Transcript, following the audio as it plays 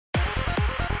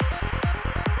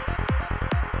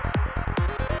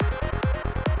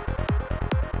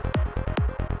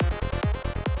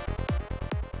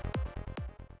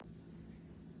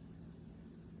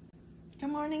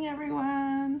morning,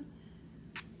 everyone.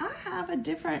 I have a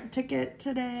different ticket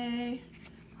today.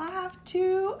 I have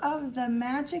two of the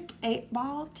Magic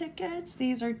 8-Ball tickets.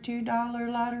 These are $2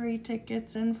 lottery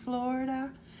tickets in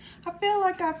Florida. I feel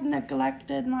like I've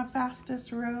neglected my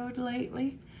fastest road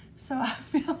lately, so I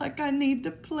feel like I need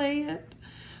to play it.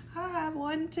 I have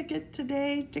one ticket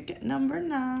today, ticket number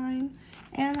 9,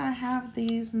 and I have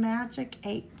these Magic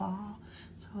 8-Ball.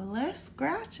 So let's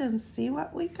scratch and see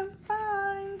what we can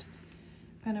find.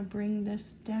 I'm gonna bring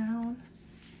this down,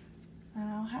 and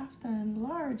I'll have to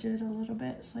enlarge it a little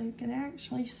bit so you can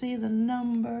actually see the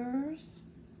numbers.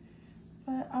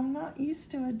 But I'm not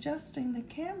used to adjusting the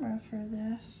camera for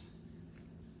this.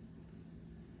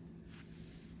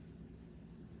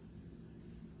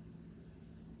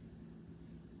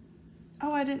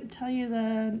 Oh, I didn't tell you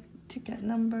the ticket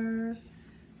numbers.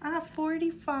 I have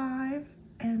 45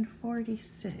 and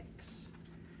 46.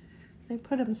 They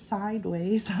put them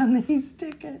sideways on these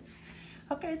tickets.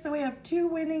 Okay, so we have two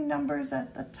winning numbers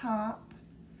at the top.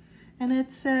 And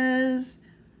it says,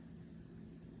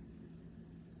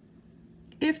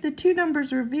 if the two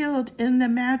numbers revealed in the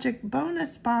Magic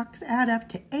bonus box add up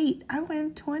to 8, I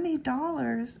win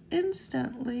 $20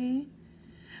 instantly.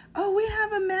 Oh, we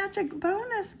have a Magic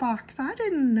bonus box. I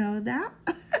didn't know that.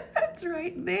 It's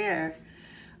right there.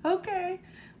 Okay,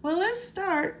 well, let's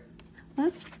start.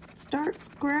 Let's start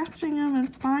scratching them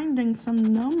and finding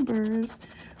some numbers.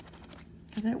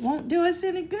 Because it won't do us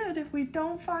any good if we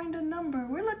don't find a number.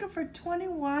 We're looking for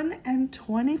 21 and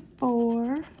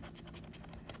 24.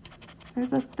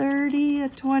 There's a 30, a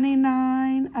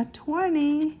 29, a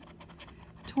 20,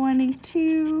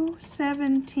 22,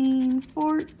 17,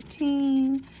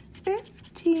 14,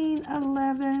 15,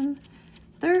 11,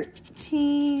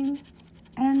 13,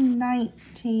 and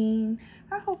 19.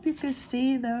 I hope you can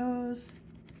see those.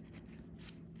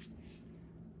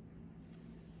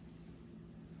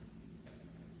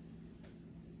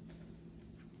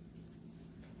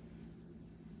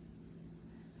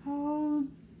 Oh,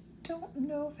 don't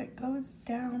know if it goes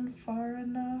down far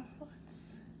enough.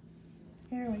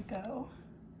 Here we go.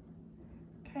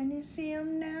 Can you see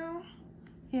them now?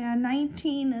 Yeah,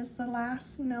 19 is the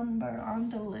last number on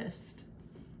the list.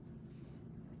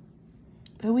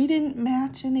 But we didn't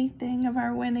match anything of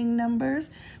our winning numbers.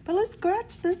 But let's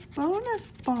scratch this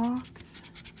bonus box.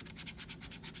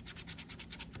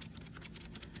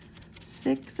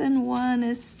 6 and 1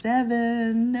 is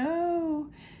 7. No,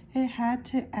 it had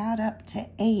to add up to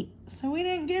 8. So we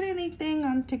didn't get anything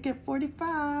on ticket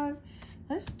 45.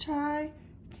 Let's try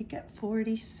ticket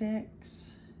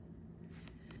 46.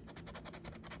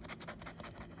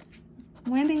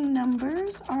 Winning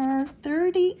numbers are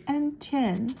 30 and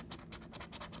 10.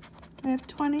 We have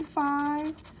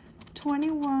 25,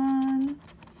 21,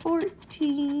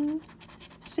 14,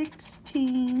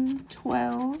 16,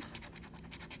 12,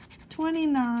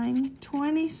 29,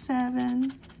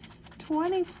 27,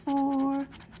 24,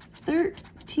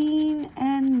 13,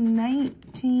 and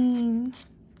 19.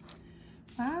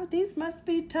 Wow, these must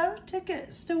be tough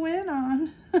tickets to win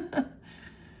on.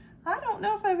 I don't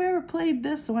know if I've ever played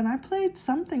this one. I played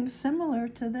something similar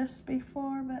to this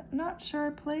before, but not sure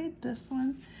I played this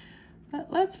one. But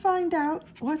let's find out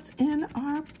what's in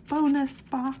our bonus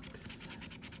box.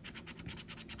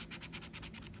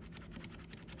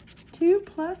 2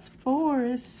 plus 4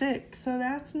 is 6, so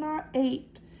that's not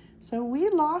 8. So we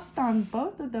lost on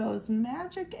both of those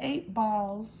Magic 8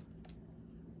 balls.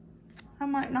 I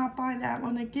might not buy that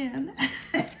one again.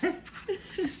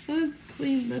 Let's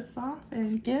clean this off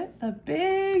and get the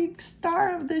big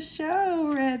star of the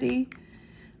show ready.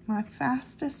 My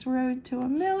fastest road to $1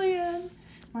 million.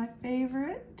 My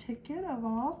favorite ticket of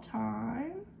all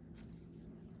time.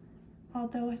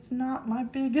 Although it's not my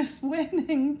biggest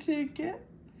winning ticket.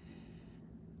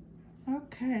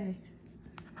 Okay.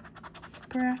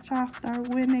 Scratch off our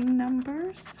winning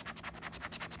numbers.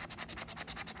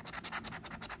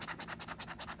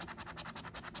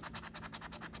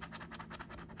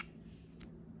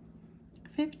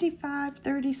 $55,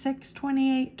 $36,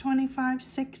 $28, $25,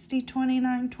 $60,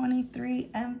 $29, $23,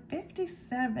 and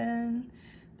 $57.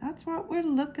 That's what we're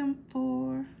looking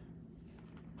for.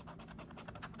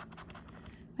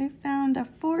 We found a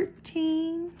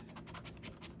 14,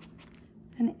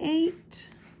 an 8,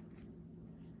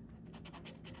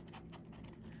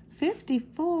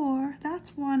 54,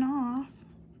 that's one off,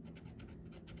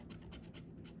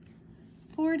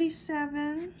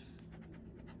 47,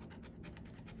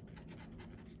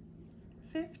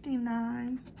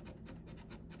 59,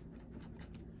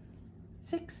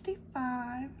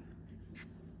 65,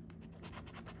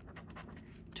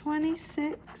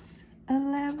 26,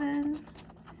 11,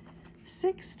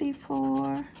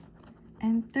 64,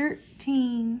 and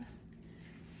 13.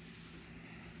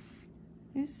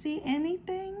 You see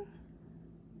anything?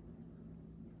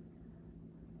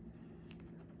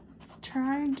 Let's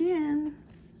try again.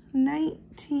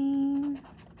 19,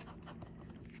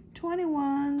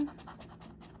 21,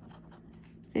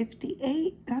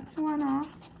 58, that's one off,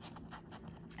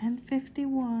 and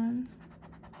 51,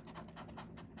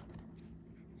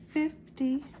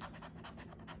 50,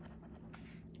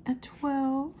 a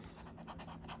 12,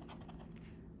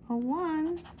 a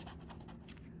 1,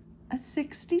 a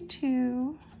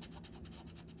 62,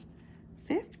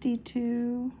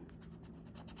 52,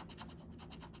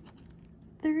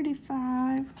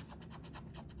 35,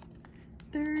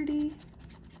 30,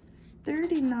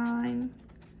 39,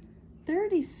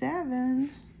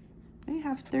 37, we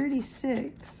have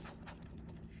 36,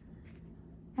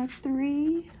 a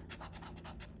 3,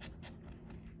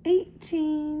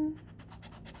 18,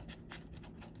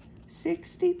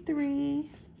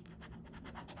 63,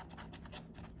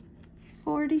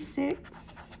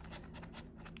 46,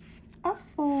 a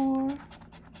 4,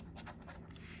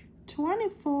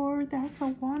 24, that's a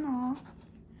 1 off.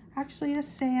 Actually a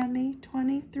Sammy,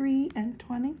 23 and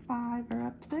 25 are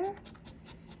up there.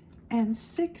 And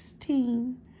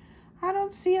 16. I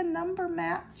don't see a number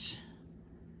match.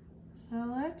 So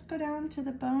let's go down to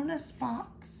the bonus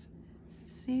box.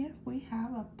 See if we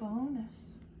have a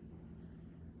bonus.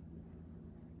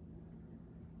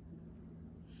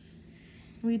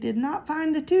 We did not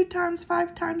find the 2 times,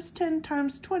 5 times, 10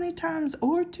 times, 20 times,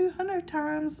 or 200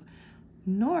 times,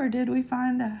 nor did we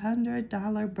find a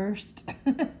 $100 burst.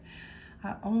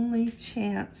 Our only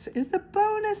chance is the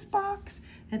bonus box.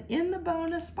 And in the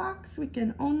bonus box, we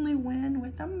can only win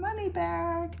with a money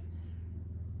bag.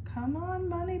 Come on,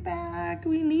 money bag.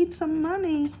 We need some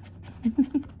money.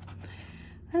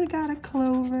 I got a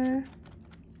clover,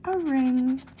 a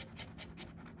ring,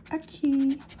 a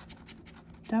key,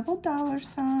 double dollar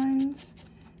signs,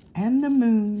 and the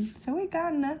moon. So we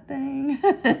got nothing.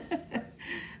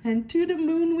 And to the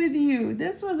moon with you.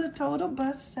 This was a total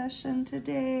bust session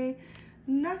today.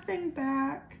 Nothing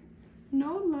back,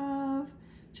 no love,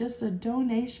 just a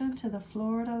donation to the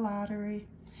Florida Lottery.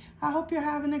 I hope you're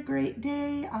having a great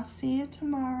day. I'll see you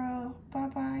tomorrow.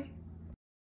 Bye-bye.